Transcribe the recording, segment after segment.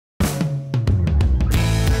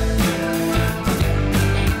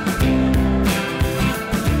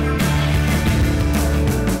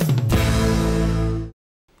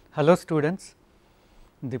Hello students,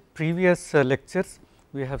 in the previous lectures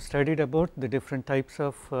we have studied about the different types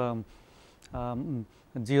of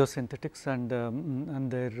geosynthetics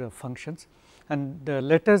and their functions, and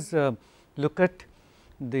let us look at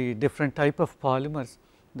the different type of polymers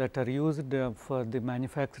that are used for the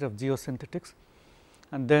manufacture of geosynthetics,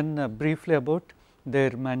 and then briefly about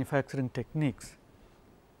their manufacturing techniques.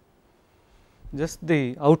 Just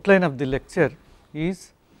the outline of the lecture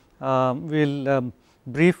is we will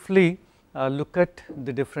briefly look at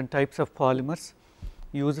the different types of polymers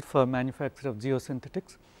used for manufacture of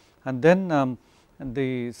geosynthetics, and then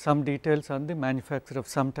some details on the manufacture of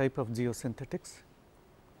some type of geosynthetics.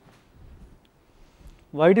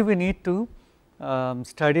 Why do we need to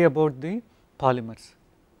study about the polymers?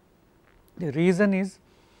 The reason is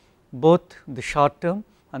both the short term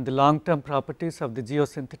and the long term properties of the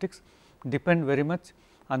geosynthetics depend very much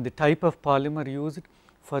on the type of polymer used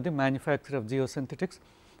for the manufacture of geosynthetics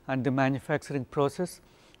and the manufacturing process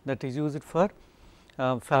that is used for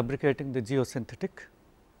fabricating the geosynthetic.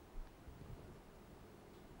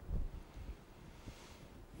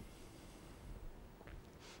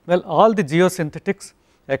 Well, all the geosynthetics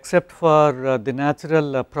except for the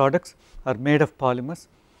natural products are made of polymers.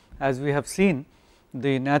 As we have seen,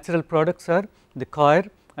 the natural products are the coir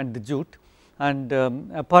and the jute, and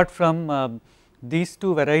apart from these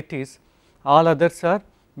two varieties, all others are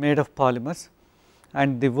made of polymers,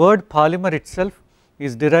 and the word polymer itself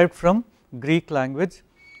is derived from Greek language.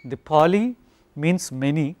 The poly means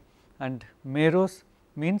many and meros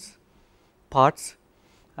means parts,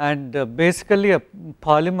 and basically a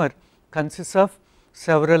polymer consists of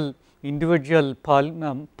several individual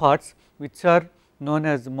parts which are known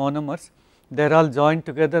as monomers. They are all joined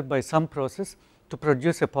together by some process to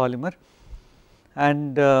produce a polymer,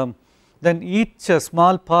 and then each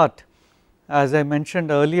small part, as I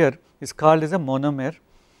mentioned earlier, is called as a monomer,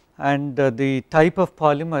 and the type of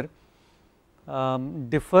polymer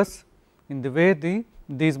differs in the way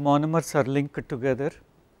these monomers are linked together.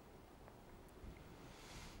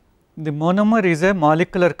 The monomer is a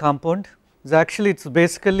molecular compound. It is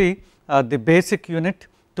basically the basic unit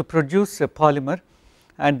to produce a polymer,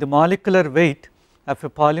 and the molecular weight of a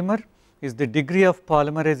polymer is the degree of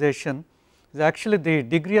polymerization. Actually, the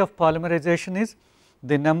degree of polymerization is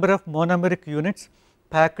the number of monomeric units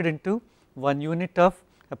packed into one unit of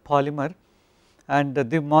a polymer, and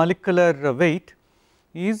the molecular weight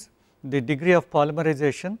is the degree of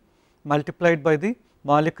polymerization multiplied by the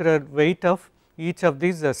molecular weight of each of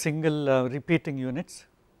these single repeating units.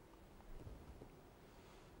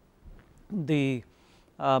 The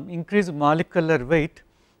increased molecular weight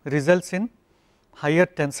results in higher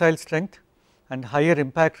tensile strength and higher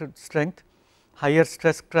impact strength, higher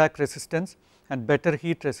stress crack resistance and better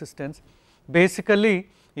heat resistance. Basically,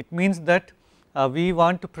 it means that we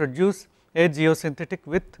want to produce a geosynthetic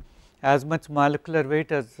with as much molecular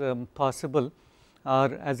weight as possible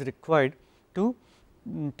or as required to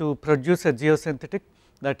produce a geosynthetic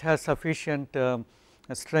that has sufficient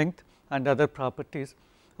strength and other properties,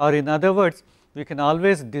 or in other words, we can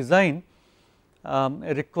always design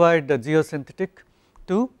a required geosynthetic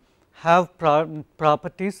to have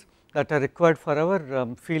properties that are required for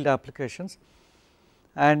our field applications.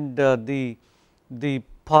 And the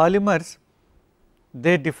polymers,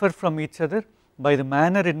 they differ from each other by the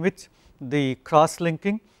manner in which the cross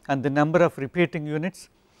linking and the number of repeating units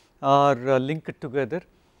are linked together,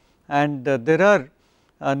 and there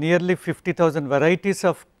are nearly 50,000 varieties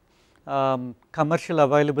of commercial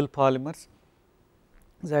available polymers.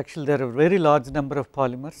 Actually, there are a very large number of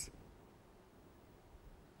polymers.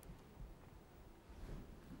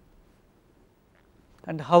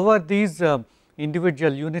 And how are these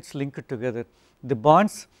individual units linked together? The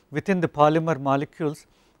bonds within the polymer molecules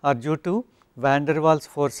are due to van der Waals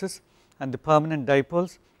forces, and the permanent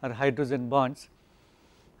dipoles are hydrogen bonds,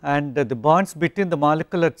 and the bonds between the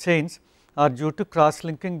molecular chains are due to cross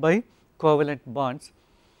linking by covalent bonds.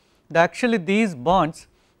 Actually, these bonds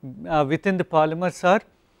within the polymers are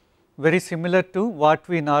very similar to what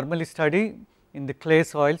we normally study in the clay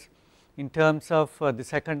soils in terms of the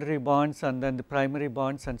secondary bonds and then the primary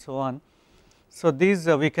bonds and so on. So, these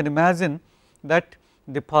we can imagine that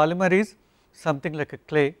the polymer is something like a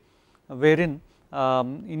clay, wherein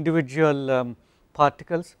individual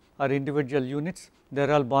particles or individual units, they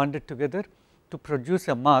are all bonded together to produce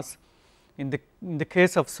a mass. In the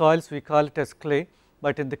case of soils, we call it as clay,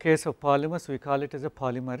 but in the case of polymers, we call it as a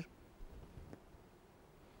polymer.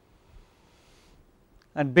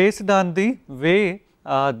 And based on the way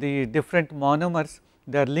the different monomers,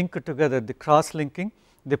 they are linked together, the cross linking,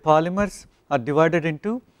 the polymers are divided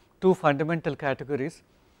into two fundamental categories.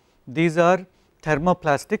 These are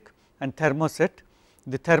thermoplastic and thermoset.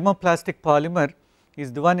 The thermoplastic polymer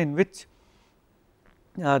is the one in which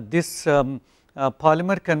this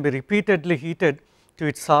polymer can be repeatedly heated to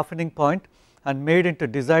its softening point and made into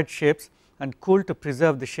desired shapes and cooled to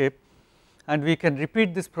preserve the shape, and we can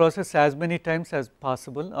repeat this process as many times as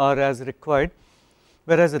possible or as required,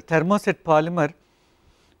 whereas a thermoset polymer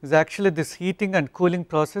is actually this heating and cooling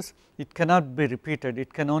process, it cannot be repeated,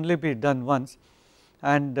 it can only be done once,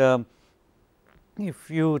 and if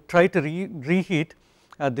you try to reheat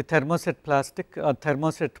the thermoset plastic or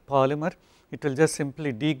thermoset polymer, it will just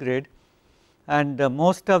simply degrade, and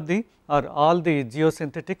most of the or all the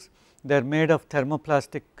geosynthetics, they are made of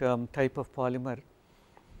thermoplastic type of polymer.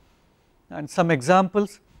 And some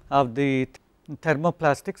examples of the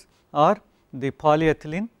thermoplastics are the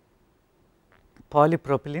polyethylene,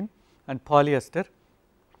 polypropylene and polyester,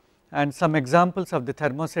 and some examples of the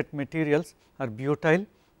thermoset materials are butyl,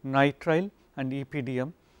 nitrile and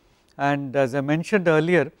EPDM, and as I mentioned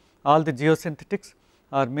earlier, all the geosynthetics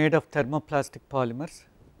are made of thermoplastic polymers.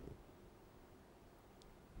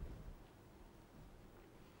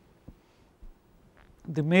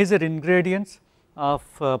 The major ingredients of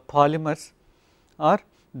polymers are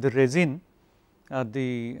the resin,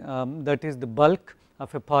 that is the bulk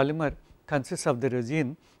of a polymer consists of the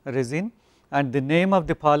resin, and the name of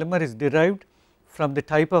the polymer is derived from the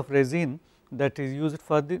type of resin that is used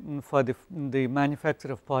for the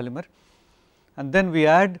manufacture of polymer, and then we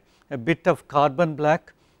add a bit of carbon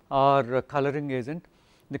black or coloring agent.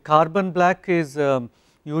 The carbon black is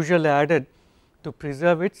usually added to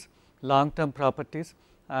preserve its long term properties,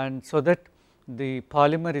 and so that the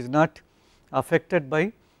polymer is not affected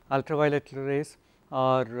by ultraviolet rays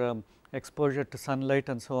or exposure to sunlight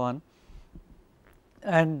and so on.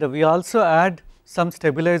 And we also add some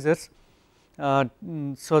stabilizers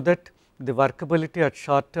so that the workability at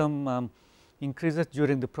short term increases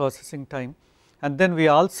during the processing time, and then we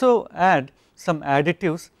also add some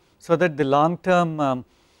additives so that the long term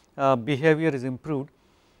behavior is improved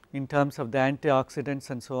in terms of the antioxidants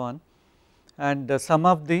and so on. And some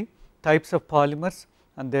of the types of polymers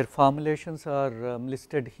and their formulations are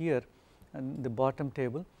listed here in the bottom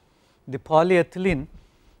table. The polyethylene,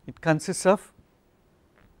 it consists of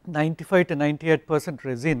 95 to 98%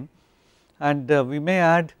 resin, and we may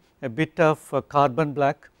add a bit of carbon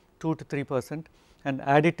black 2 to 3%, and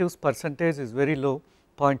additives percentage is very low,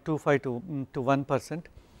 0.25 to 1%,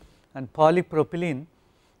 and polypropylene,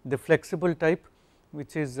 the flexible type,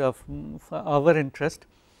 which is of our interest,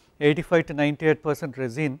 85 to 98%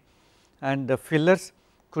 resin, and the fillers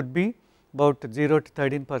could be about 0 to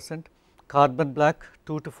 13%, carbon black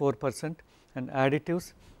 2 to 4%, and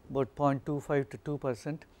additives about 0.25 to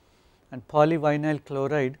 2%, and polyvinyl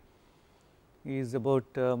chloride is about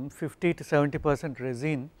 50 to 70%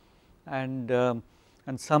 resin and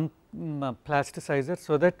some plasticizer,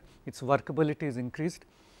 so that its workability is increased,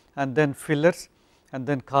 and then fillers, and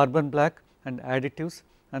then carbon black and additives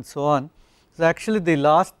and so on. So, actually the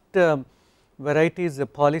last variety is the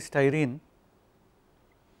polystyrene.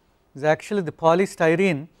 Actually the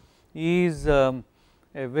polystyrene is a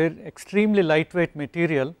very extremely lightweight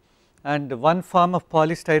material, and one form of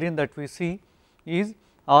polystyrene that we see is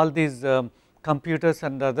all these computers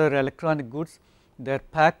and other electronic goods, they are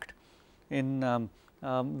packed in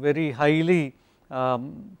very highly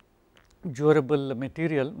durable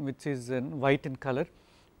material, which is white in color,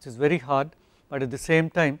 which is very hard, but at the same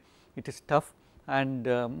time it is tough, and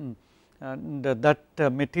that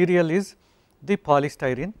material is the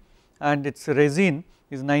polystyrene, and its resin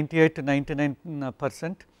is 98 to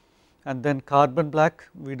 99%, and then carbon black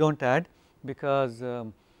we do not add because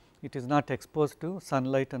it is not exposed to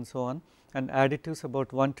sunlight and so on, and additives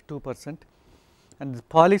about 1 to 2%, and the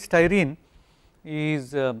polystyrene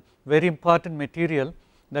is a very important material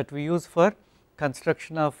that we use for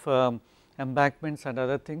construction of embankments and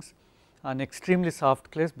other things on extremely soft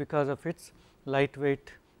clays because of its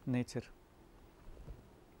lightweight nature.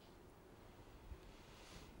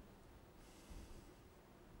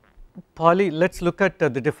 Let us look at the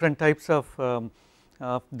different types of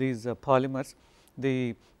these polymers.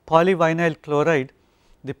 The polyvinyl chloride,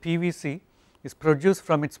 the PVC, is produced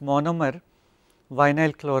from its monomer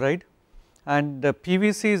vinyl chloride, and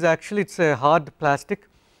PVC is actually it is a hard plastic.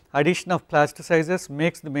 Addition of plasticizers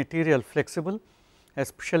makes the material flexible,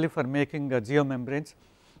 especially for making geomembranes.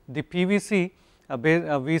 The PVC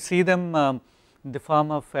we see them in the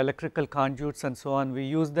form of electrical conduits and so on, we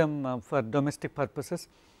use them for domestic purposes,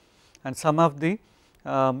 and some of the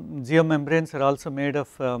geomembranes are also made of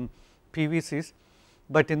PVCs,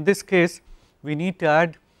 but in this case we need to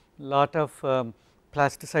add lot of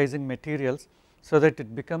plasticizing materials, so that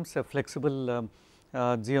it becomes a flexible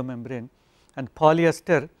geomembrane. And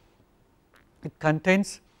polyester, it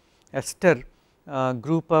contains ester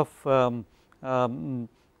group of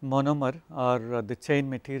monomer or the chain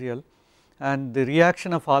material, and the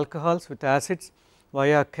reaction of alcohols with acids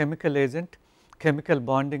via chemical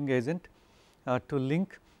bonding agent to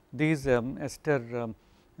link these ester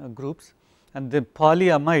groups, and the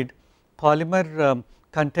polyamide polymer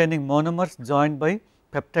containing monomers joined by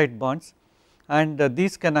peptide bonds, and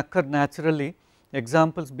these can occur naturally,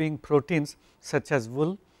 examples being proteins such as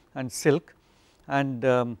wool and silk, and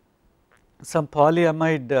some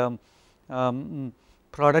polyamide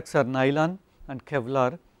products are nylon and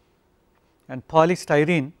Kevlar, and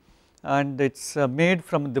polystyrene, and it is made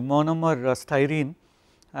from the monomer styrene,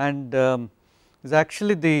 and is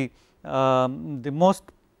actually the most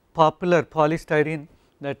popular polystyrene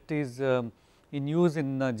that is in use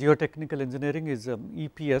in geotechnical engineering is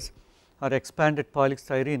EPS or expanded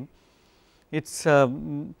polystyrene. It's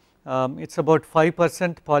it's about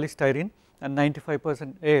 5% polystyrene and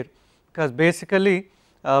 95% air, because basically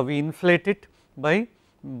we inflate it by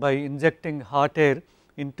injecting hot air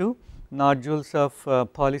into nodules of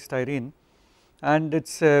polystyrene, and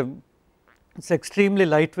it's extremely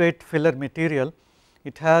lightweight filler material.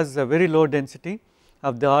 It has a very low density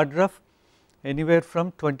of the order of anywhere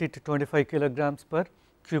from 20 to 25 kilograms per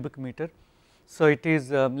cubic meter. So, it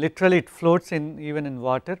is literally it floats in even in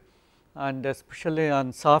water, and especially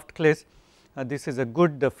on soft clays this is a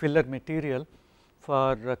good filler material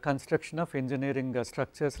for construction of engineering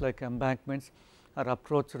structures like embankments or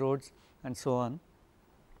approach roads and so on.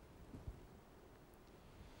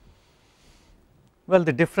 Well,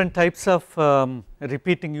 the different types of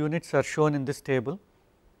repeating units are shown in this table.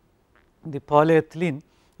 The polyethylene,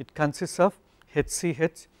 it consists of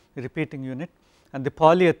HCH repeating unit, and the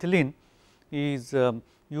polyethylene is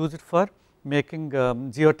used for making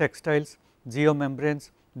geotextiles,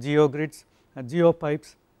 geomembranes, geogrids,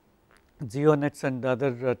 geopipes, geonets and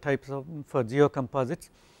other types of for geocomposites.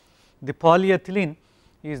 The polyethylene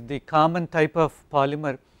is the common type of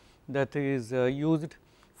polymer that is used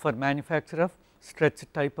for manufacture of stretch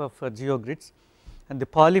type of geogrids, and the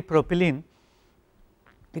polypropylene,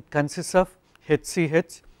 it consists of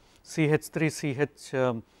HCH, CH3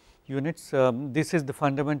 CH units. This is the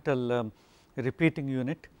fundamental repeating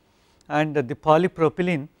unit, and the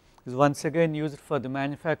polypropylene is once again used for the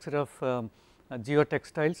manufacture of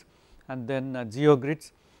geotextiles and then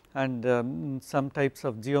geogrids and some types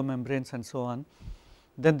of geomembranes and so on.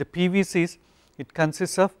 Then the PVCs, it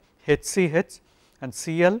consists of HCH and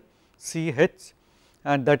Cl, CH,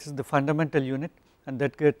 and that is the fundamental unit, and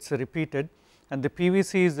that gets repeated, and the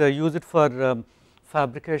PVC is used for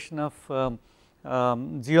fabrication of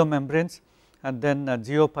geomembranes and then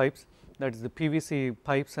geopipes, that is the PVC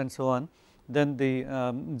pipes and so on, then the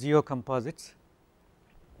geocomposites.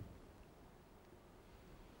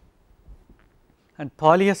 And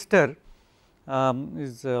polyester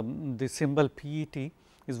is the symbol PET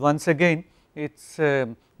is once again it is a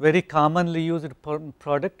very commonly used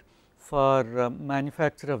product for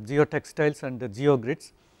manufacture of geotextiles and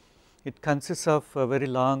geogrids. It consists of a very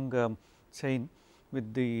long chain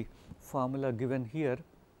with the formula given here,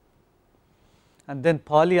 and then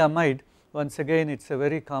polyamide, once again it is a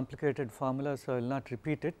very complicated formula, so I will not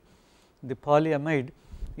repeat it. The polyamide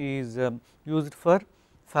is used for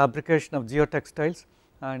fabrication of geotextiles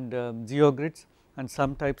and geogrids and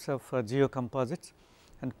some types of geocomposites,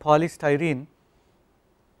 and polystyrene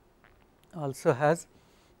also has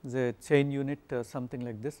the chain unit something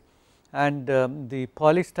like this, and the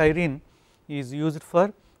polystyrene is used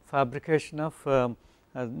for fabrication of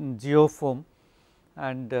geofoam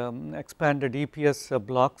and expanded EPS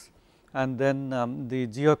blocks and then the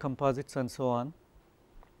geocomposites and so on.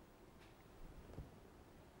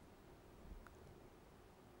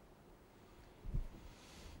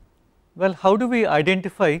 Well, how do we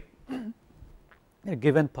identify a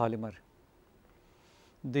given polymer?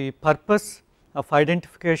 The purpose of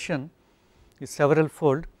identification is several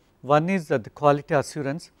fold. One is the quality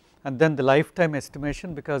assurance and then the lifetime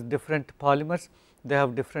estimation, because different polymers they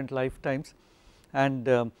have different lifetimes,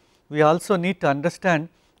 and we also need to understand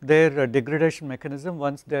their degradation mechanism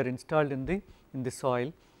once they are installed in the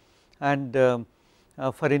soil, and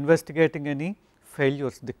for investigating any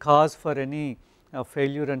failures, the cause for any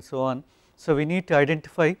failure and so on. So, we need to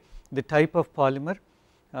identify the type of polymer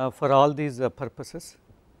for all these purposes.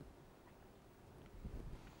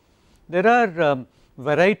 There are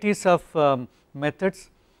varieties of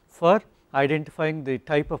methods for identifying the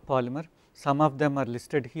type of polymer. Some of them are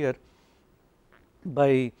listed here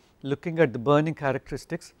by looking at the burning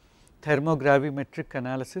characteristics, thermogravimetric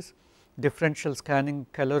analysis, differential scanning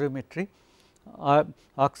calorimetry,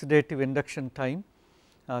 oxidative induction time,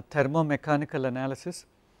 thermomechanical analysis,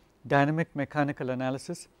 dynamic mechanical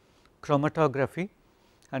analysis, chromatography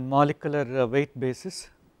and molecular weight basis.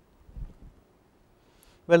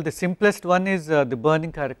 Well, the simplest one is the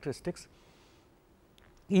burning characteristics.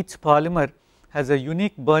 Each polymer has a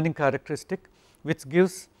unique burning characteristic which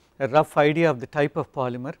gives a rough idea of the type of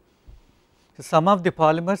polymer. So, some of the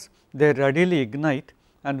polymers they readily ignite,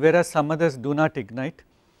 and whereas some others do not ignite,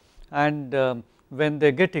 and when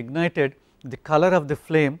they get ignited, the color of the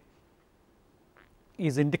flame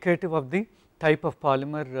is indicative of the type of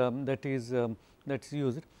polymer that is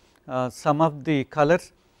used. Some of the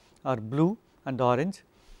colors are blue and orange,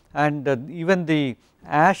 and even the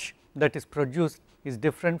ash that is produced is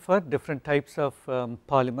different for different types of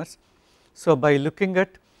polymers. So, by looking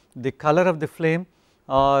at the color of the flame,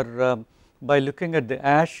 or by looking at the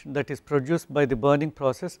ash that is produced by the burning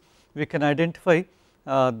process, we can identify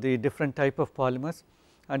the different type of polymers,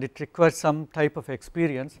 and it requires some type of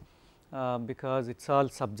experience because it is all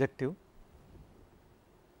subjective.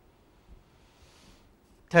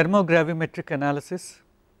 Thermogravimetric analysis.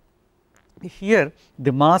 Here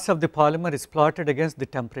the mass of the polymer is plotted against the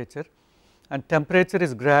temperature, and temperature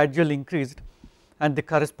is gradually increased and the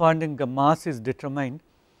corresponding mass is determined,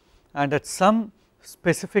 and at some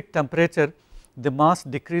specific temperature the mass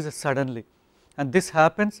decreases suddenly, and this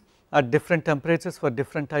happens at different temperatures for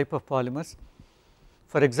different type of polymers.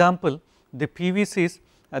 For example, the PVCs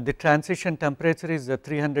at the transition temperature is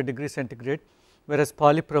 300 degrees centigrade, whereas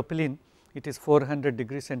polypropylene it is 400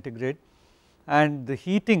 degrees centigrade, and the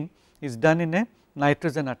heating is done in a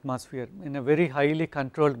nitrogen atmosphere in a very highly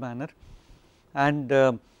controlled manner,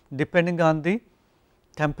 and depending on the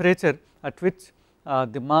temperature at which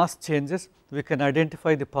the mass changes, we can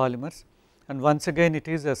identify the polymers, and once again it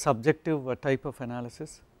is a subjective type of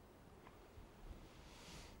analysis.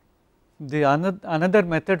 The another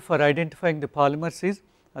method for identifying the polymers is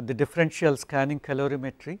the differential scanning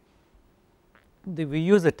calorimetry. We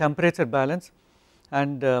use a temperature balance,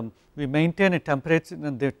 and we maintain a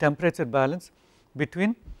temperature balance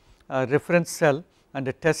between a reference cell and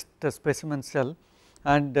a test specimen cell,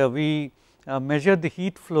 and we measure the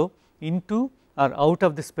heat flow into or out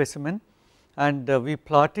of the specimen, and we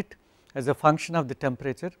plot it as a function of the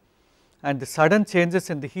temperature, and the sudden changes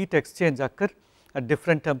in the heat exchange occur at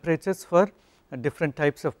different temperatures for different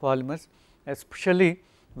types of polymers, especially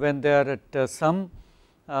when they are at some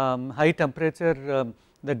high temperature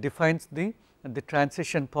that defines the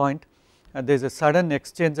transition point. There is a sudden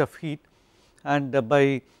exchange of heat, and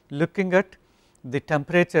by looking at the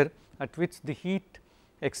temperature at which the heat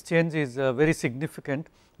exchange is very significant,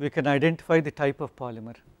 we can identify the type of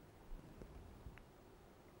polymer.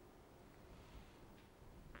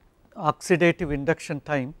 Oxidative induction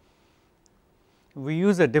time. We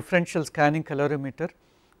use a differential scanning calorimeter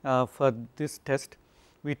for this test.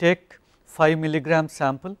 We take 5 milligram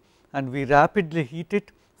sample and we rapidly heat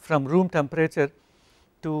it from room temperature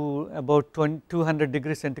to about 200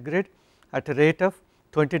 degrees centigrade at a rate of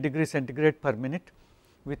 20 degrees centigrade per minute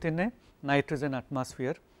within a nitrogen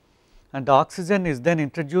atmosphere, and oxygen is then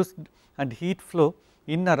introduced and heat flow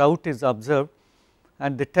in or out is observed,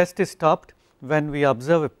 and the test is stopped when we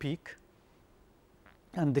observe a peak,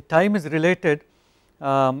 and the time is related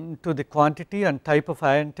to the quantity and type of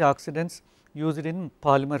antioxidants used in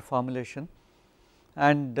polymer formulation,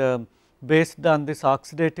 and based on this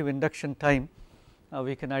oxidative induction time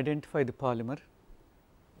we can identify the polymer.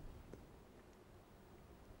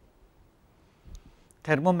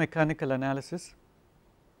 Thermomechanical analysis.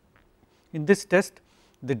 In this test,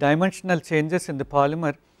 the dimensional changes in the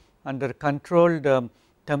polymer under controlled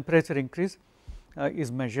temperature increase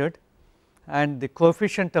is measured, and the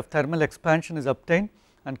coefficient of thermal expansion is obtained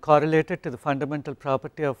and correlated to the fundamental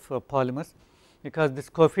property of polymers, because this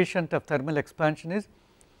coefficient of thermal expansion is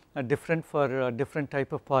different for different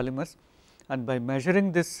type of polymers, and by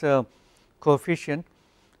measuring this coefficient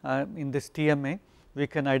in this TMA, we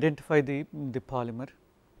can identify the polymer.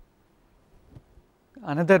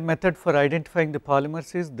 Another method for identifying the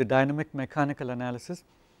polymers is the dynamic mechanical analysis.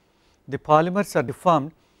 The polymers are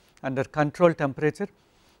deformed under controlled temperature,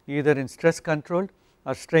 either in stress controlled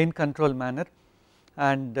or strain controlled manner,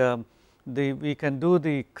 and we can do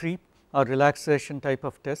the creep or relaxation type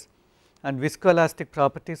of test, and viscoelastic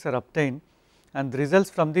properties are obtained, and the results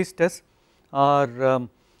from these tests are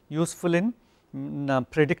useful in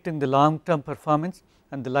predicting the long term performance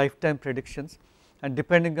and the lifetime predictions, and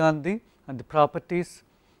depending on the properties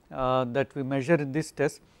that we measure in this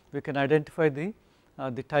test, we can identify the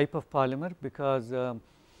type of polymer, because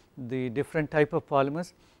the different type of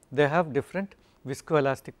polymers, they have different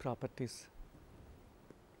viscoelastic properties.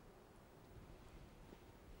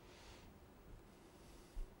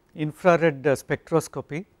 Infrared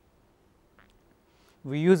spectroscopy.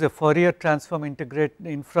 We use a Fourier transform integrate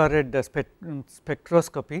infrared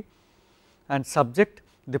spectroscopy and subject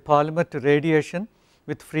the polymer to radiation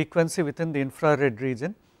with frequency within the infrared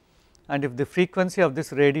region, and if the frequency of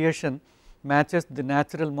this radiation matches the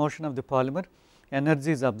natural motion of the polymer,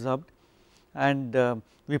 energy is absorbed, and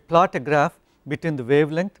we plot a graph between the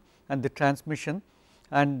wavelength and the transmission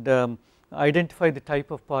and identify the type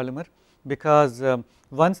of polymer, because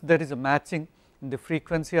once there is a matching in the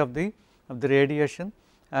frequency of the radiation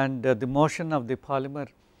and the motion of the polymer,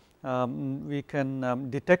 we can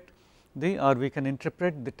detect or we can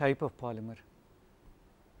interpret the type of polymer.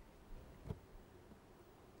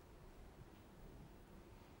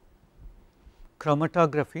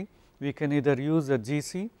 Chromatography, we can either use a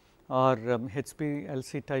GC or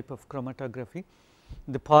HPLC type of chromatography.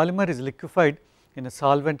 The polymer is liquefied in a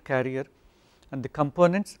solvent carrier and the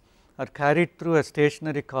components are carried through a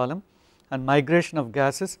stationary column, and migration of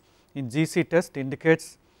gases in GC test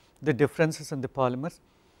indicates the differences in the polymers.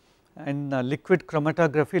 In liquid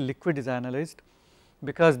chromatography, liquid is analyzed,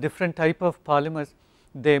 because different type of polymers,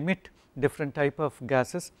 they emit different type of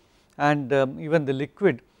gases, and even the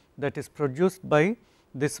liquid that is produced by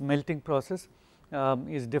this melting process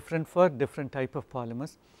is different for different type of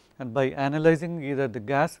polymers, and by analyzing either the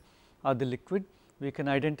gas or the liquid, we can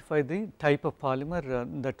identify the type of polymer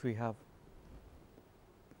that we have.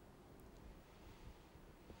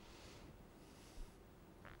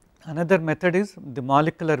 Another method is the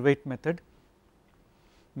molecular weight method.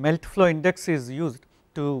 Melt flow index is used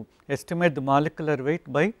to estimate the molecular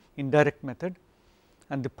weight by indirect method,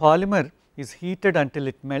 and the polymer is heated until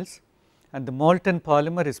it melts, and the molten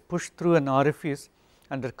polymer is pushed through an orifice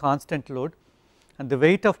under constant load, and the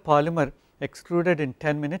weight of polymer extruded in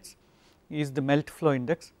 10 minutes is the melt flow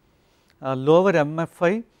index. Lower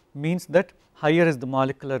MFI means that higher is the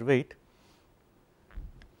molecular weight,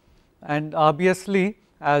 and obviously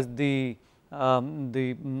as the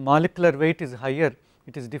molecular weight is higher,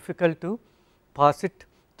 it is difficult to pass it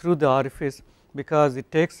through the orifice, because it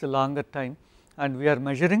takes a longer time, and we are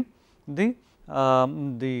measuring the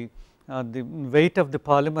weight of the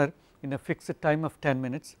polymer in a fixed time of 10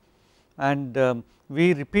 minutes, and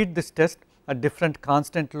we repeat this test at different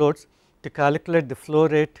constant loads to calculate the flow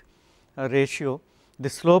rate ratio. The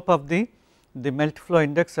slope of the melt flow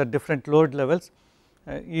index at different load levels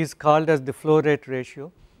is called as the flow rate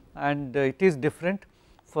ratio, and it is different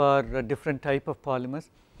for different type of polymers,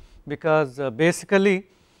 because basically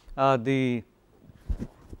the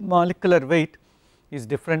molecular weight is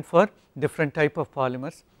different for different type of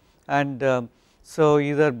polymers, and so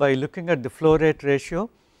either by looking at the flow rate ratio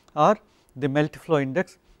or the melt flow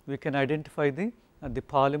index, we can identify the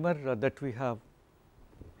polymer that we have.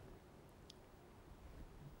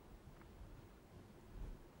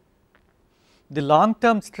 The long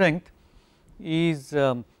term strength is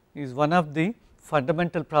one of the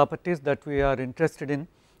fundamental properties that we are interested in,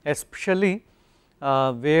 especially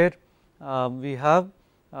where we have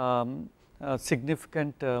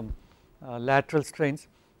significant lateral strains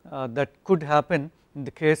that could happen in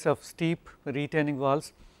the case of steep retaining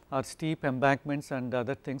walls or steep embankments and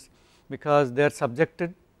other things, because they are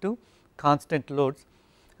subjected to constant loads,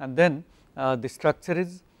 and then the structure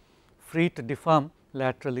is free to deform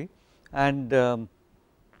laterally, and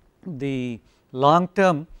the long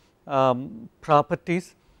term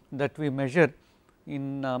properties that we measure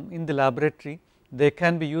in the laboratory, they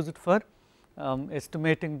can be used for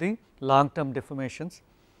estimating the long term deformations.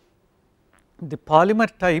 The polymer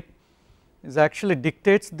type is actually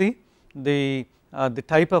dictates the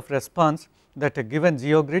type of response that a given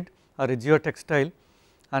geogrid or a geotextile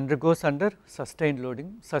undergoes under sustained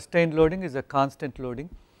loading. Sustained loading is a constant loading,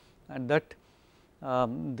 and that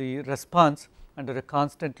the response under a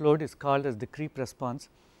constant load is called as the creep response.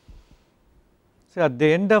 So, at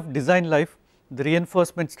the end of design life, the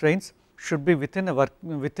reinforcement strains should be within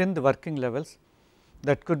the working levels,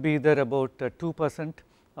 that could be either about 2%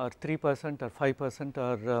 or 3% or 5%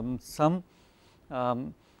 or some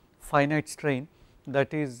finite strain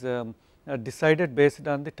that is decided based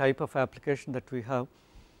on the type of application that we have,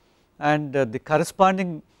 and the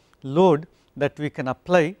corresponding load that we can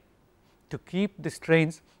apply to keep the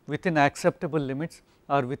strains within acceptable limits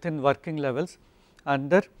or within working levels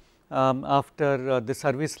under after the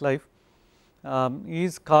service life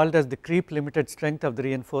is called as the creep limited strength of the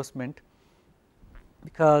reinforcement,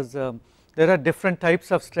 because there are different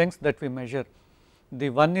types of strengths that we measure. The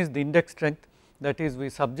one is the index strength, that is we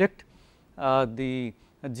subject the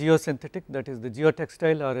geosynthetic, that is the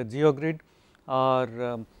geotextile or a geogrid or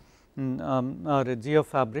a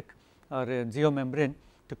geofabric or a geomembrane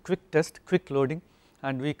to quick test, quick loading,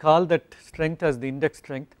 and we call that strength as the index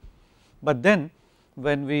strength. But then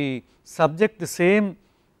when we subject the same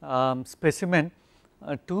specimen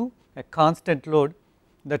to a constant load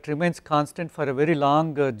that remains constant for a very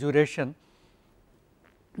long duration,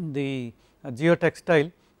 the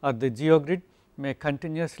geotextile or the geogrid may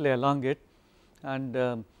continuously elongate, and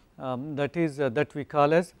that is that we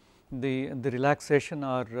call as the relaxation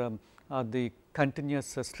or the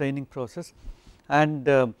continuous straining process. And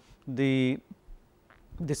the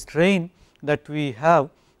strain that we have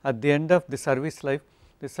at the end of the service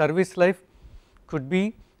life could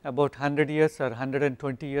be about 100 years or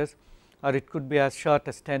 120 years, or it could be as short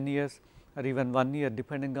as 10 years or even 1 year,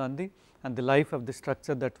 depending on the life of the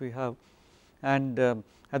structure that we have. And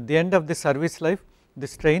at the end of the service life, the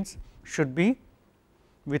strains should be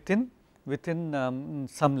within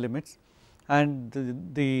some limits, and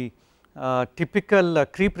the typical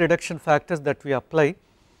creep reduction factors that we apply,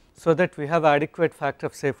 so that we have adequate factor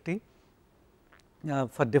of safety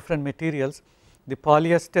for different materials. The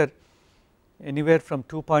polyester anywhere from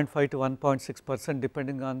 2.5 to 1.6%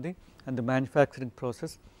 depending on the manufacturing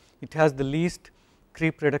process. It has the least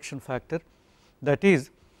creep reduction factor, that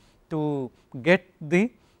is, to get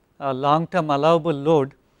the long term allowable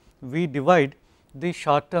load, we divide the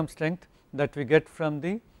short term strength that we get from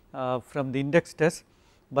the index test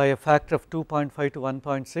by a factor of 2.5 to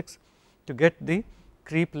 1.6 to get the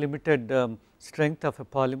creep limited strength of a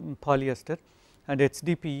polyester, and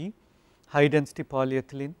HDPE, high density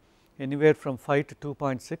polyethylene, anywhere from 5 to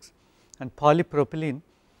 2.6, and polypropylene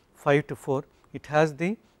 5 to 4. It has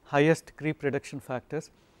the highest creep reduction factors,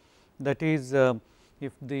 that is,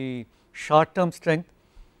 if the short term strength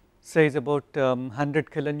say is about 100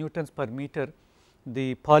 kilonewtons per meter,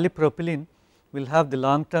 the polypropylene will have the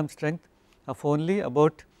long term strength of only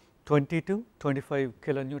about 20 to 25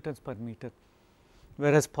 kilonewtons per meter,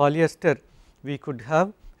 whereas polyester we could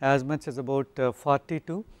have as much as about 40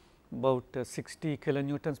 to about 60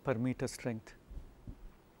 kilonewtons per meter strength.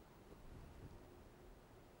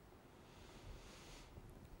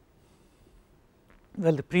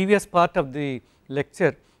 Well, the previous part of the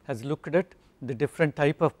lecture has looked at the different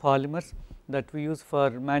type of polymers that we use for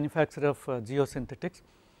manufacture of geosynthetics.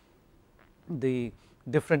 The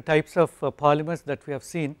different types of polymers that we have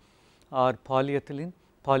seen are polyethylene,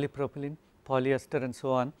 polypropylene, polyester, and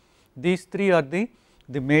so on. These three are the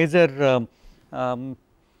major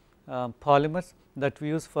polymers that we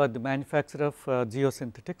use for the manufacture of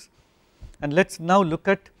geosynthetics. And let us now look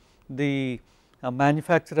at the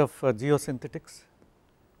manufacture of geosynthetics.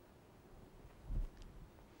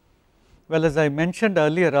 Well, as I mentioned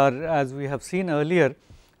earlier, or as we have seen earlier,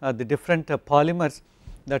 the different polymers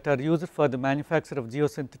that are used for the manufacture of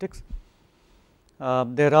geosynthetics,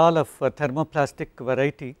 they are all of thermoplastic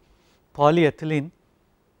variety: polyethylene,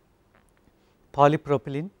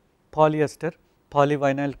 polypropylene, polyester,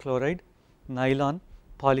 polyvinyl chloride, nylon,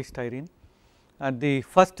 polystyrene. And the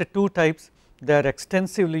first two types, they are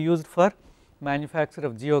extensively used for manufacture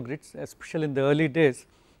of geogrids, especially in the early days.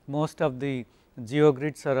 Most of the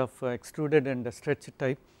geogrids are of extruded and stretched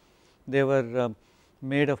type. They were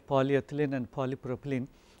made of polyethylene and polypropylene,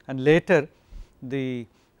 and later the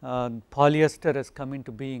polyester has come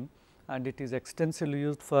into being, and it is extensively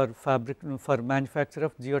used for manufacture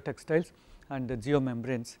of geotextiles and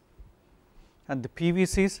geomembranes. And the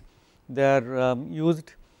PVCs, they are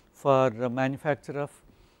used for manufacture of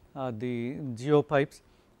the geopipes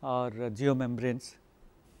or geomembranes.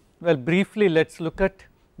 Well, briefly let us look at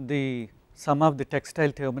some of the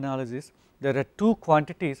textile terminologies. There are two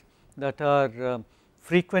quantities that are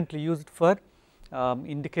frequently used for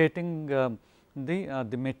indicating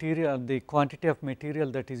the material, the quantity of material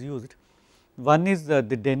that is used. One is the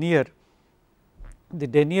denier. The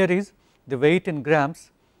denier is the weight in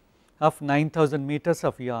grams of 9,000 meters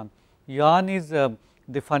of yarn. Yarn is the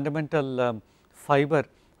fundamental fiber,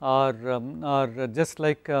 or just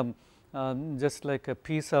like a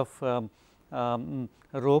piece of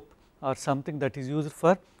rope or something that is used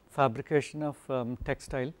for fabrication of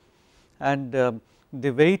textile, and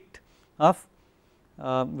the weight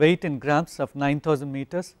in grams of 9,000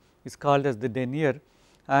 meters is called as the denier.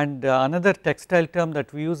 And another textile term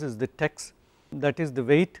that we use is the tex, that is the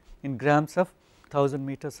weight in grams of 1,000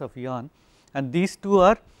 meters of yarn, and these two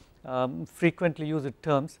are frequently used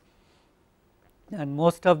terms, and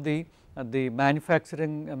most of the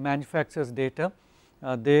manufacturers data,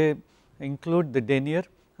 they include the denier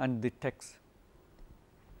and the tex.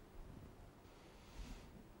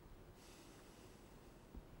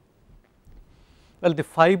 Well, the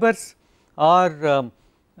fibers are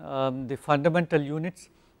the fundamental units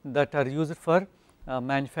that are used for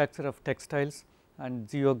manufacture of textiles and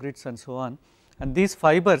geogrids and so on. And these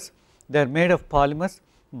fibers, they are made of polymers.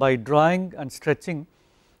 By drawing and stretching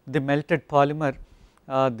the melted polymer,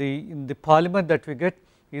 the polymer that we get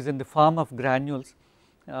is in the form of granules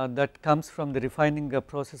that comes from the refining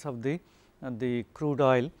process of the crude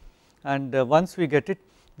oil, and once we get it,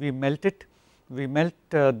 we melt it, we melt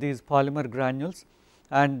these polymer granules,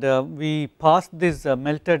 and we pass this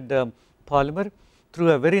melted polymer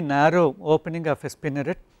through a very narrow opening of a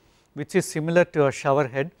spinneret, which is similar to a shower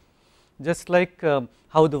head. Just like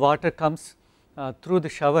how the water comes through the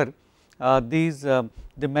shower, the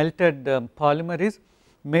melted polymer is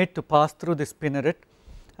made to pass through the spinneret,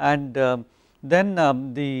 and then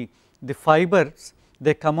the fibers,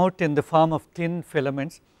 they come out in the form of thin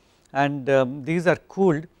filaments, and these are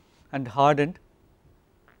cooled and hardened,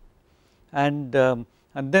 and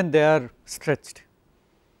then they are stretched.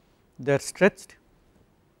 They are stretched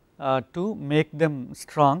to make them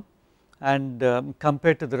strong and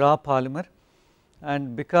compared to the raw polymer,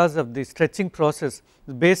 and because of the stretching process,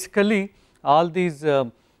 basically all these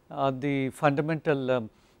the fundamental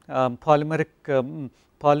polymeric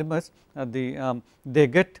polymers, they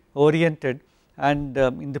get oriented, and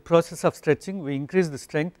in the process of stretching we increase the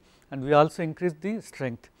strength, and we also increase the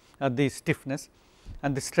strength, the stiffness,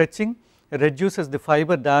 and the stretching reduces the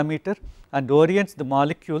fiber diameter and orients the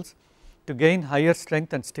molecules to gain higher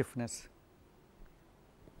strength and stiffness.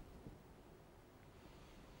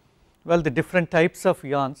 Well, the different types of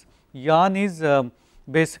yarns. Yarn is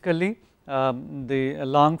basically the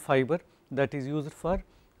long fiber that is used for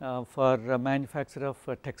manufacture of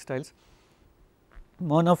textiles.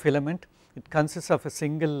 Monofilament, it consists of a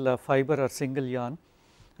single fiber or single yarn,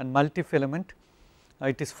 and multifilament,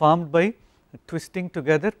 it is formed by twisting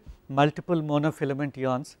together multiple monofilament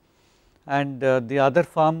yarns, and the other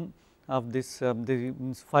form of this the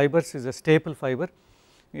fibers is a staple fiber.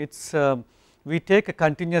 It's we take a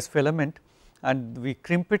continuous filament and we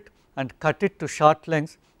crimp it and cut it to short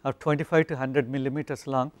lengths of 25 to 100 millimeters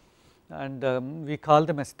long, and we call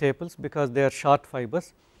them as staples because they are short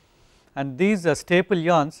fibers. And these staple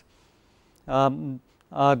yarns are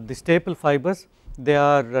the staple fibers. They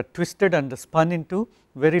are twisted and spun into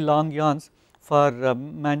very long yarns for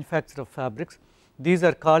manufacture of fabrics. These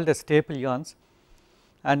are called as staple yarns.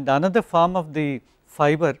 And another form of the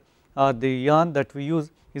fiber or the yarn that we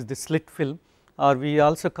use is the slit film, or we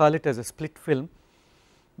also call it as a split film.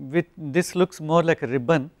 With this looks more like a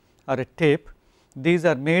ribbon or a tape. These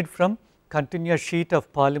are made from continuous sheet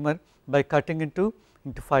of polymer by cutting into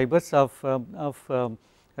fibers of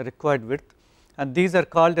required width, and these are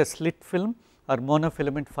called as slit film or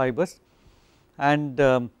monofilament fibers.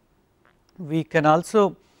 And we can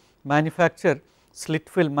also manufacture slit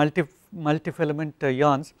film multifilament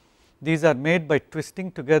yarns. These are made by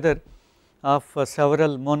twisting together of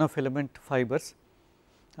several monofilament fibers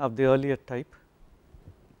of the earlier type.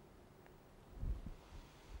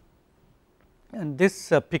 And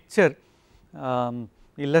this picture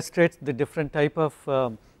illustrates the different type of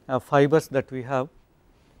fibers that we have.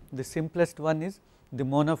 The simplest one is the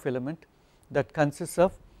monofilament, that consists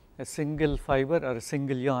of a single fiber or a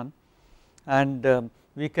single yarn, and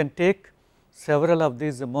we can take several of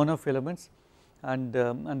these monofilaments and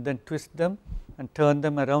then twist them and turn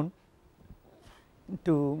them around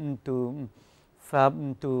to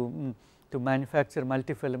manufacture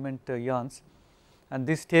multifilament yarns. And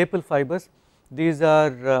these staple fibers, these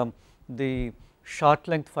are the short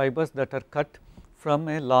length fibers that are cut from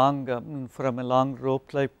a long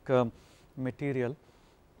rope like material.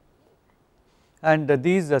 And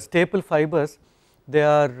these staple fibers,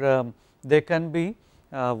 they can be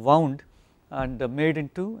wound and made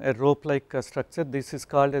into a rope like structure. This is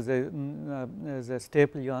called as a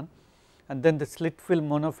staple yarn. And then the slit film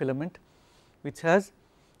monofilament, which has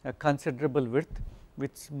a considerable width,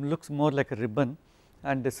 which looks more like a ribbon,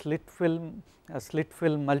 and the slit film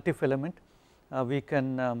multifilament, we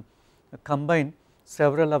can combine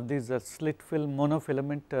several of these slit film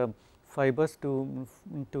monofilament fibers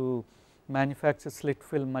to manufacture slit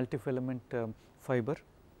film multifilament fiber.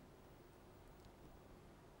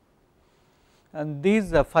 And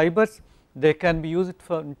these fibers, they can be used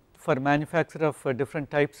for manufacture of different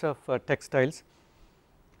types of textiles.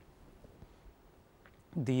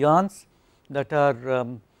 The yarns that are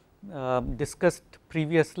discussed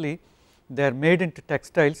previously, they are made into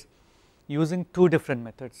textiles using two different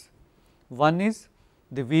methods. One is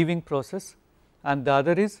the weaving process, and the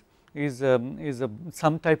other is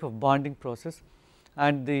some type of bonding process.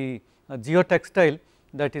 And the geotextile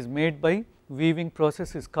that is made by weaving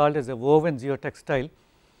process is called as a woven geotextile,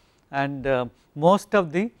 and most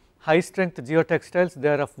of the high strength geotextiles, they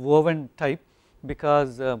are of woven type,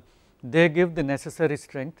 because they give the necessary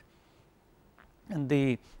strength. And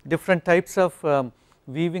the different types of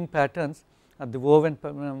weaving patterns the woven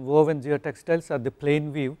geotextiles are the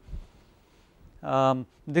plain weave.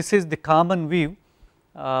 This is the common weave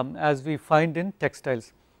as we find in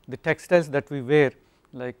textiles. The textiles that we wear,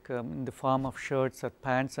 like in the form of shirts or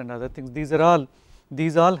pants and other things, these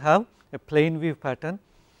all have a plain weave pattern.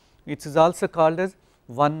 It is also called as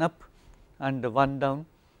one up and one down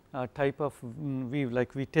type of weave,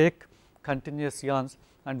 like we take continuous yarns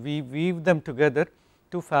and we weave them together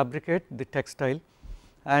to fabricate the textile.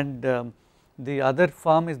 And the other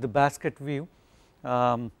form is the basket weave.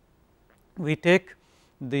 We take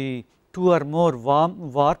the 2 or more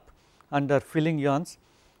warp and filling yarns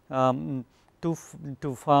to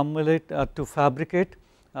formulate to fabricate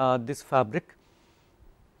this fabric.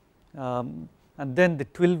 And then the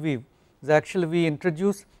twill weave is actually we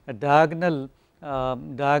introduce a diagonal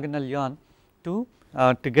yarn to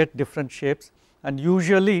get different shapes, and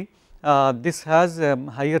usually this has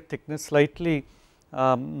higher thickness, slightly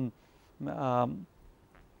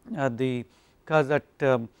because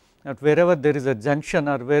at wherever there is a junction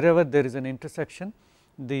or wherever there is an intersection,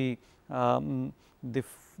 the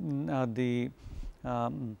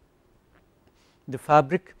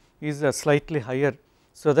fabric is slightly higher,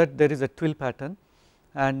 so that there is a twill pattern.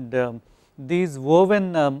 And these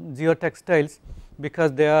woven geotextiles,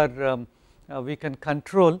 because they are we can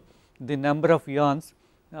control the number of yarns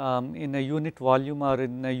in a unit volume or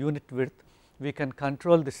in a unit width, we can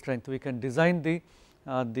control the strength, we can design the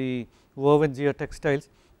woven geotextiles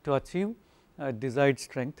to achieve desired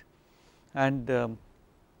strength. And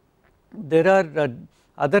there are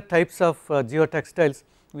other types of geotextiles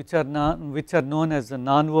which are known as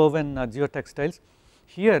non-woven geotextiles.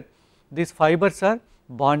 Here these fibers are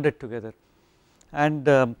bonded together,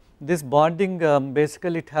 and this bonding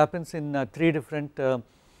basically it happens in 3 different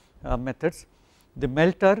methods. The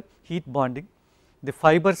melt or heat bonding, the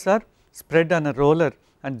fibers are spread on a roller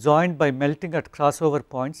and joined by melting at crossover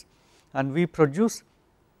points, and we produce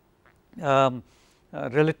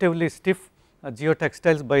relatively stiff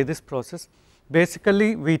geotextiles by this process.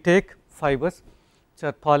 Basically we take fibers which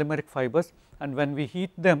are polymeric fibers, and when we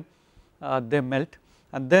heat them they melt,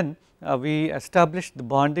 and then we establish the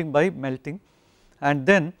bonding by melting, and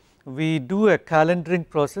then we do a calendering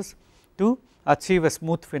process to achieve a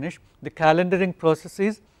smooth finish. The calendering process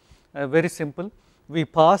is very simple. We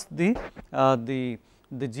pass the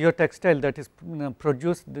geotextile that is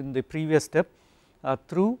produced in the previous step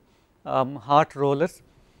through hot rollers.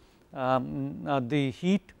 The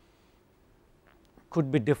heat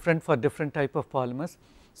could be different for different type of polymers,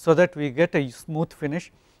 so that we get a smooth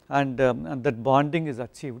finish, and that bonding is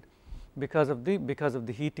achieved because of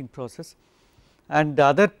the heating process. And the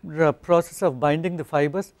other process of binding the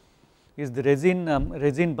fibers is the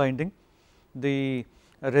resin binding. The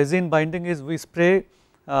resin binding is we spray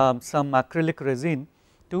some acrylic resin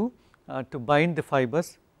to bind the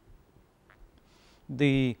fibers.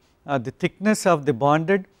 The thickness of the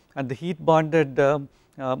bonded and the heat bonded,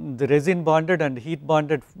 the resin bonded and heat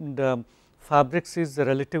bonded fabrics is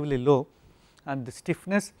relatively low, and the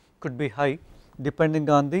stiffness could be high depending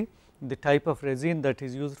on the type of resin that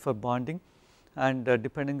is used for bonding, and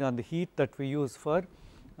depending on the heat that we use for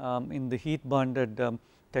in the heat bonded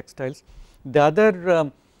textiles. The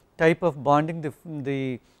other type of bonding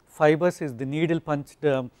the fibers is the needle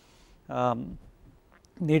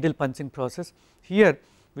punching process. Here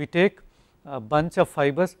we take a bunch of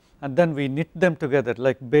fibers and then we knit them together,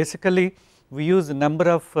 like basically we use a number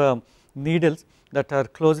of needles that are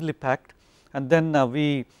closely packed, and then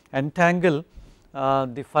we entangle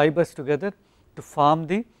the fibers together to form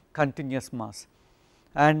the continuous mass.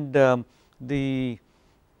 And the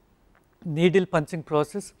needle punching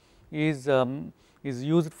process is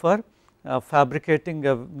used for fabricating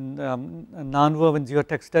non-woven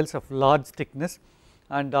geotextiles of large thickness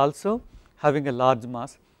and also having a large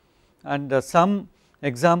mass. And some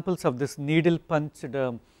examples of this needle punched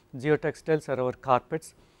geotextiles are our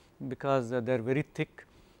carpets, because they are very thick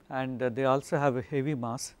and they also have a heavy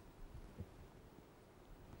mass.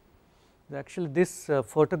 Actually this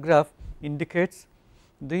photograph indicates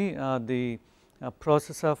the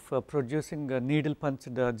process of producing needle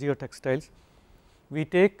punched geotextiles. We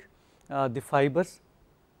take the fibers,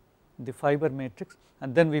 the fiber matrix,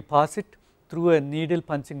 and then we pass it through a needle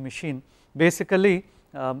punching machine. Basically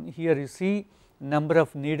here you see number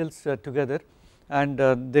of needles together, and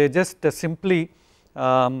they just simply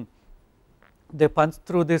they punch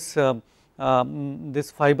through this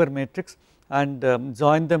this fiber matrix and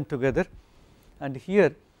join them together. And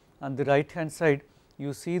here on the right hand side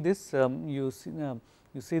you see this you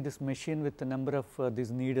see this machine with a number of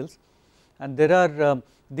these needles, and there are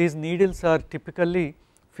these needles are typically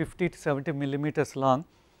 50 to 70 millimeters long,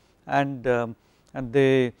 and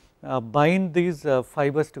they bind these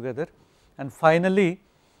fibers together, and finally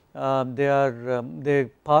they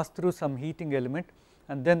pass through some heating element,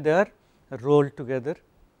 and then they are rolled together,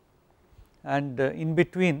 and in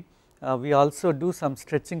between we also do some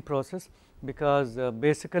stretching process, because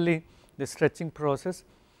basically the stretching process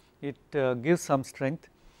it gives some strength,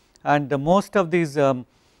 and most of these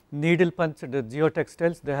needle punched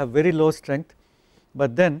geotextiles, they have very low strength,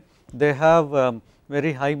 but then they have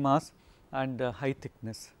very high mass and high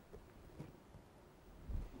thickness.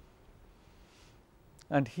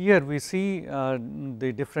 And here we see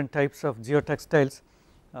the different types of geotextiles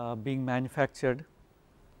being manufactured.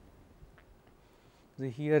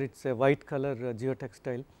 Here it is a white color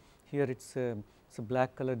geotextile, here it is a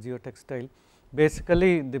black color geotextile.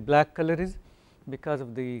 Basically the black color is because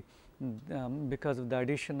of the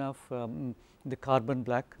addition of the carbon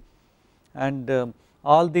black, and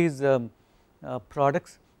all these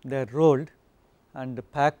products they are rolled and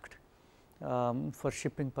packed for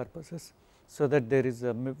shipping purposes, so that there is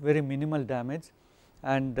a very minimal damage,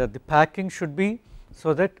 and the packing should be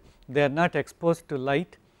so that they are not exposed to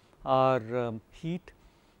light or heat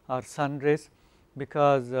or sun rays,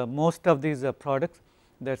 because most of these products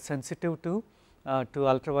they are sensitive to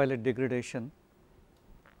ultraviolet degradation.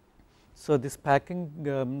 So this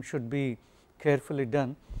packing should be carefully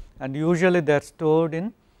done, and usually they are stored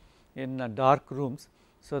in dark rooms,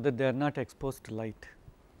 so that they are not exposed to light.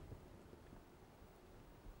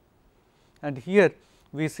 And here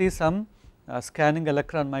we see some scanning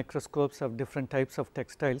electron microscopes of different types of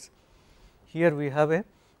textiles. Here we have a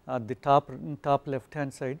the top left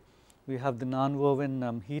hand side we have the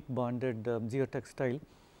non-woven heat bonded geotextile,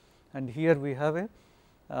 and here we have a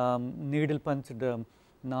needle punched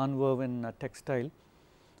non-woven textile,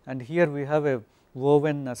 and here we have a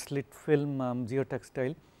woven slit film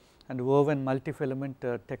geotextile and woven multifilament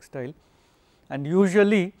textile. And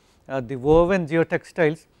usually the woven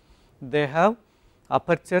geotextiles they have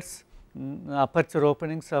aperture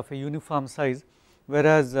openings of a uniform size,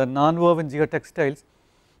 whereas non-woven geotextiles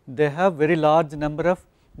they have very large number of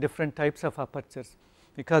different types of apertures,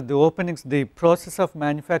 because the openings, the process of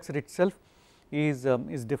manufacture itself is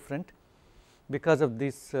different because of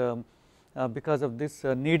this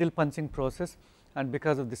needle punching process, and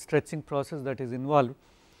because of the stretching process that is involved.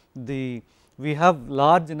 We have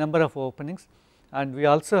large number of openings, and we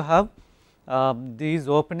also have these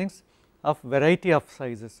openings of variety of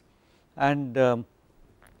sizes, and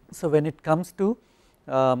so when it comes to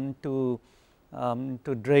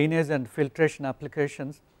drainage and filtration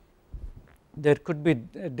applications, there could be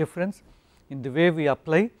a difference in the way we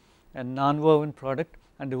apply a non-woven product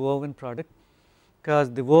and a woven product,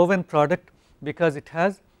 because the woven product, because it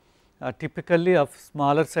has typically of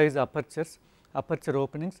smaller size aperture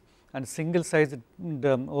openings and single sized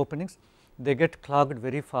openings, they get clogged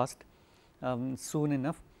very fast soon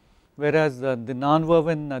enough, whereas the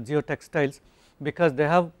non-woven geotextiles, because they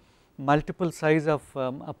have multiple size of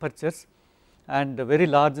apertures and a very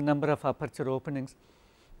large number of aperture openings,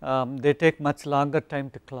 they take much longer time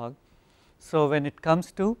to clog. So when it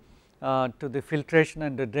comes to the filtration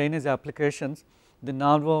and the drainage applications, the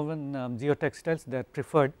non-woven geotextiles they are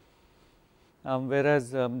preferred,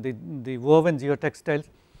 whereas the woven geotextiles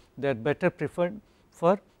they are better preferred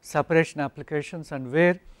for separation applications, and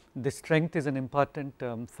where the strength is an important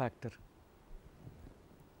factor.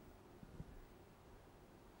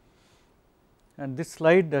 And this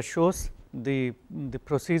slide shows the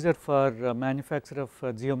procedure for manufacture of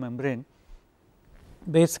geomembrane.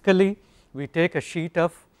 Basically we take a sheet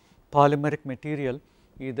of polymeric material,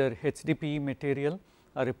 either HDPE material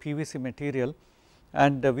or a PVC material,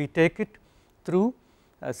 and we take it through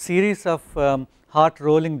a series of hot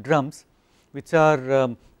rolling drums which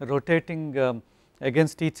are rotating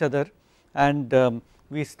against each other, and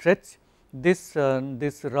we stretch this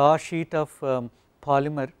raw sheet of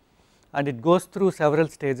polymer, and it goes through several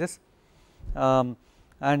stages,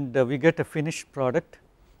 and we get a finished product,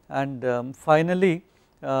 and finally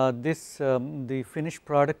the finished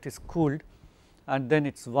product is cooled, and then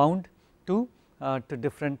it is wound to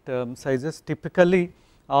different sizes. Typically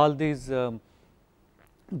all these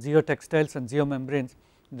geotextiles and geomembranes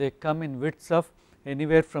they come in widths of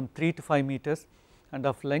anywhere from 3 to 5 meters and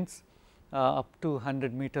of lengths up to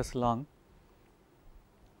 100 meters long.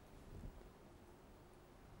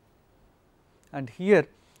 And here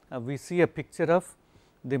we see a picture of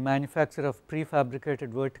the manufacture of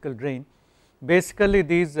prefabricated vertical drain. Basically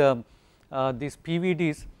these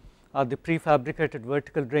PVDs or the prefabricated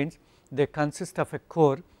vertical drains, they consist of a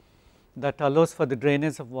core that allows for the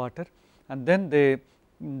drainage of water, and then they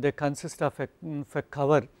consist of a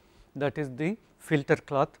cover, that is the filter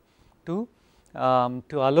cloth, to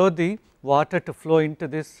allow the water to flow into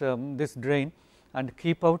this drain and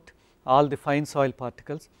keep out all the fine soil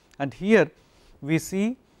particles. And here we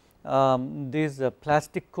see this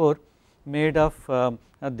plastic core made of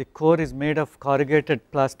the core is made of corrugated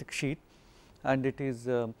plastic sheet, and it is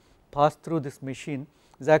passed through this machine.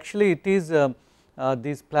 Actually it is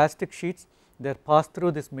these plastic sheets, they are passed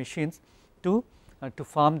through these machines to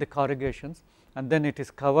form the corrugations, and then it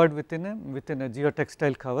is covered within a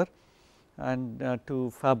geotextile cover, and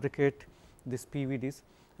to fabricate these PVDs.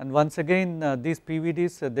 And once again these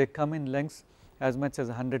PVDs they come in lengths as much as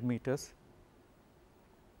 100 meters.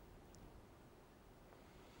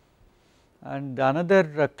 And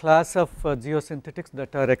another class of geosynthetics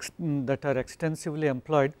that are extensively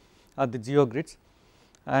employed are the geogrids,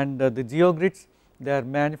 and the geogrids, they are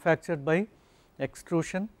manufactured by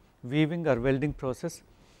extrusion, weaving or welding process,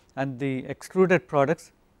 and the extruded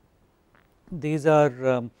products, these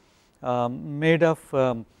are made of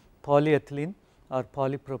polyethylene or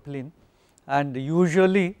polypropylene, and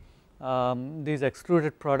usually these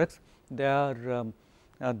extruded products, they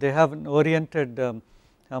have an oriented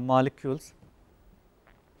molecules.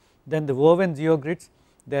 Then the woven geogrids,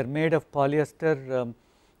 they are made of polyester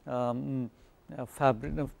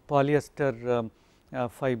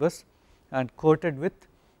fibers and coated with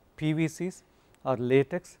PVCs or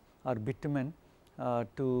latex or bitumen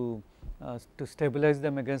to stabilize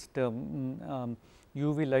them against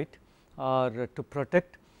UV light, or to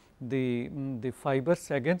protect the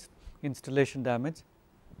fibers against installation damage.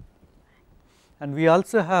 And we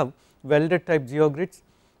also have welded type geogrids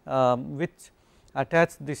which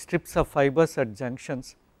attach the strips of fibers at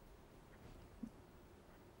junctions.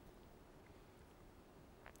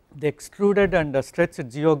 The extruded and stretched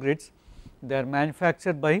geogrids, they are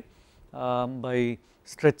manufactured by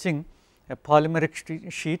stretching a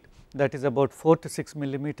polymeric sheet that is about 4 to 6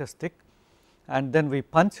 millimeters thick, and then we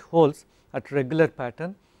punch holes at regular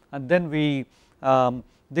pattern, and then we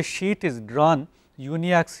this sheet is drawn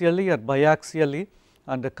uniaxially or biaxially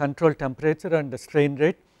under controlled temperature and strain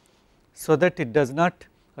rate, so that it does not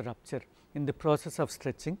rupture in the process of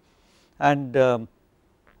stretching. And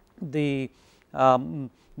the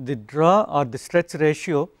draw or the stretch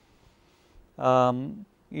ratio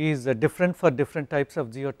is different for different types of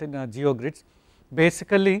geogrids.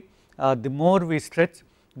 Basically the more we stretch,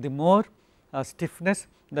 the more stiffness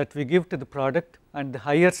that we give to the product, and the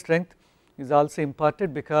higher strength is also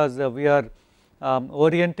imparted, because we are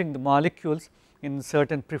orienting the molecules in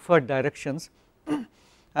certain preferred directions.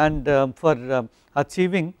 And for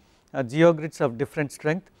achieving geogrids of different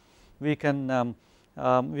strength, we can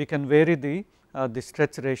vary the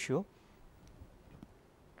stretch ratio,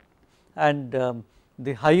 and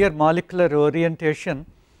the higher molecular orientation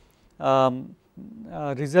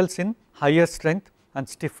results in higher strength and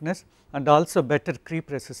stiffness, and also better creep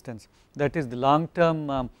resistance. That is, the long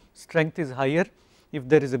term strength is higher if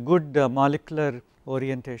there is a good molecular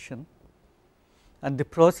orientation. And the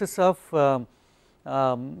process of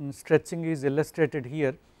stretching is illustrated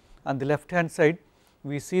here. On the left hand side,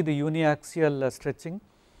 we see the uniaxial stretching.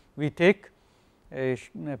 We take a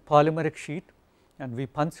polymeric sheet and we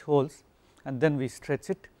punch holes, and then we stretch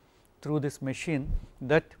it through this machine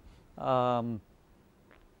that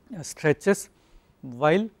stretches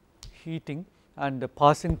while heating and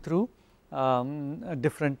passing through a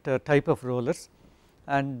different type of rollers.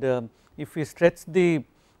 And if we stretch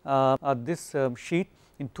this sheet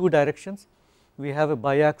in two directions, we have a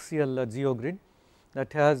biaxial geogrid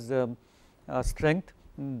that has strength,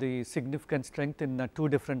 the significant strength in two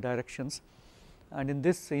different directions. And in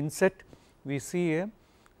this inset, we see a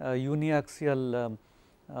uniaxial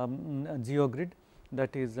geogrid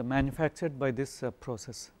that is manufactured by this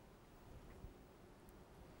process.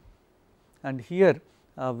 And here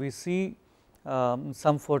we see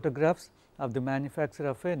some photographs of the manufacture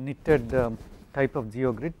of a knitted type of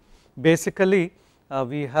geogrid. Basically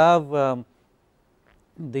we have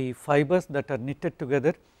the fibers that are knitted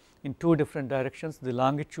together in two different directions, the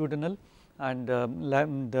longitudinal and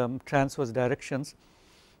the transverse directions,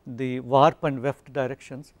 the warp and weft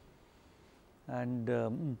directions.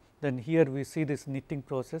 And then here we see this knitting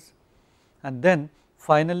process, and then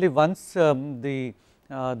finally once the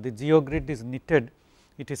geogrid is knitted,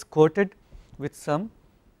 it is coated with some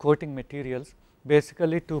coating materials,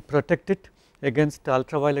 basically to protect it against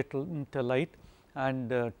ultraviolet light, and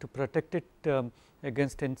to protect it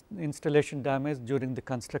against installation damage during the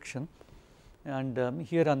construction. And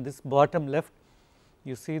here on this bottom left,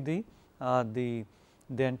 you see the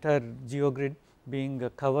entire geogrid being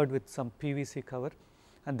covered with some PVC cover,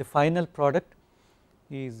 and the final product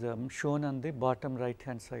is shown on the bottom right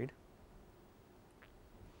hand side.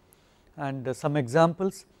 And some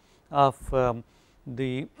examples of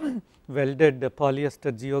the welded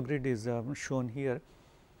polyester geogrid is shown here.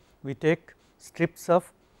 We take strips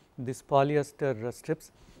of this polyester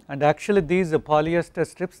strips, and actually these polyester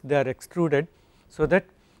strips, they are extruded, so that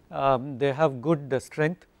they have good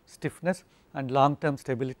strength, stiffness and long term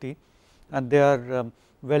stability, and they are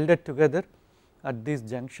welded together at these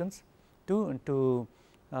junctions to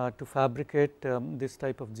fabricate this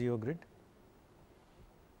type of geogrid.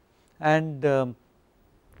 And the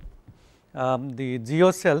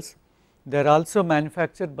geocells, they are also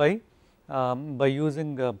manufactured by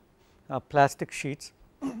using plastic sheets,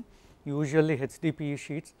 usually HDPE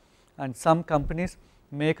sheets, and some companies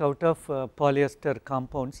make out of polyester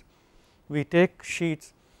compounds. We take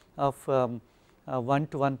sheets of 1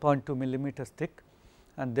 to 1.2 millimeters thick,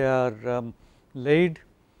 and they are laid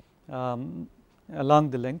along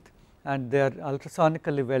the length, and they are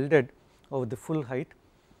ultrasonically welded over the full height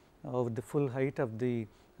of the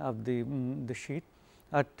sheet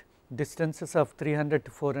at distances of 300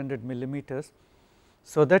 to 400 millimeters,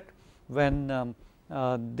 so that when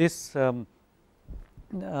these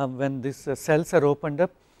cells are opened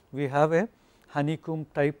up, we have a honeycomb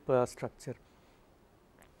type structure.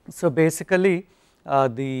 So basically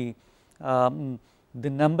the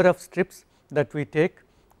number of strips that we take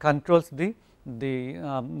controls the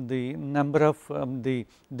number of the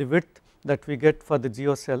width that we get for the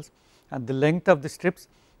geocells, and the length of the strips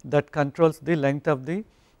that controls the length of the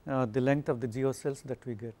geocells that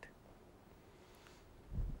we get.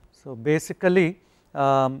 So basically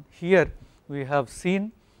here we have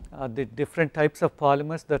seen the different types of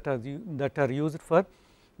polymers that are used for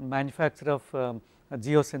manufacture of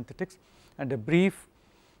geosynthetics, and a brief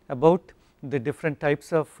about the different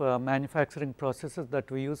types of manufacturing processes that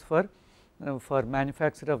we use for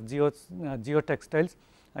manufacture of geotextiles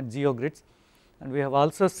and geogrids, and we have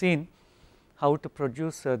also seen how to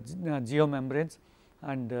produce geomembranes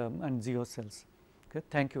and geocells. Okay,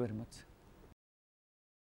 thank you very much.